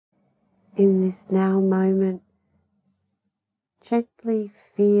In this now moment, gently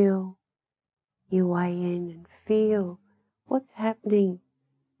feel your way in and feel what's happening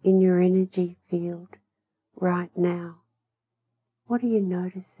in your energy field right now. What are you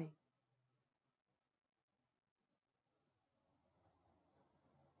noticing?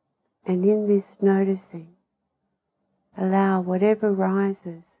 And in this noticing, allow whatever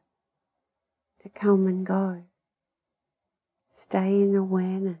rises to come and go. Stay in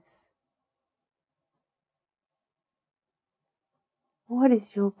awareness. What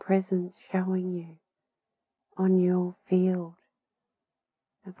is your presence showing you on your field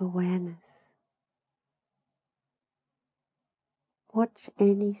of awareness? Watch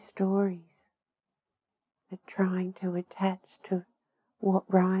any stories that are trying to attach to what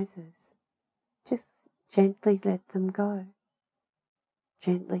rises. Just gently let them go.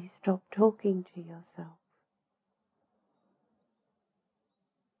 Gently stop talking to yourself.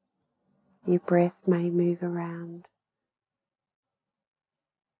 Your breath may move around.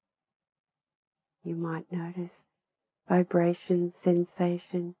 You might notice vibration,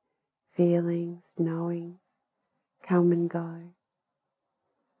 sensation, feelings, knowings come and go.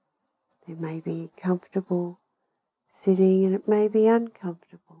 It may be comfortable sitting and it may be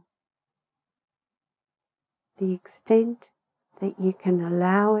uncomfortable. The extent that you can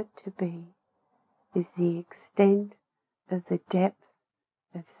allow it to be is the extent of the depth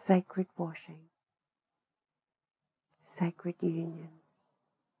of sacred washing, sacred union.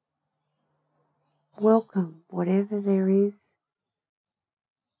 Welcome whatever there is.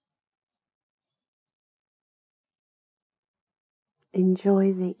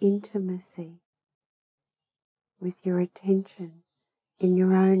 Enjoy the intimacy with your attention in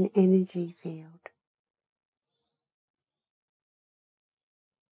your own energy field.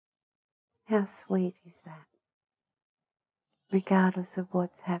 How sweet is that? Regardless of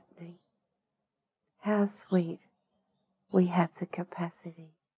what's happening, how sweet we have the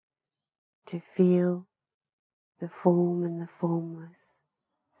capacity to feel the form and the formless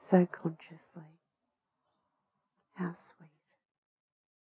so consciously. How sweet.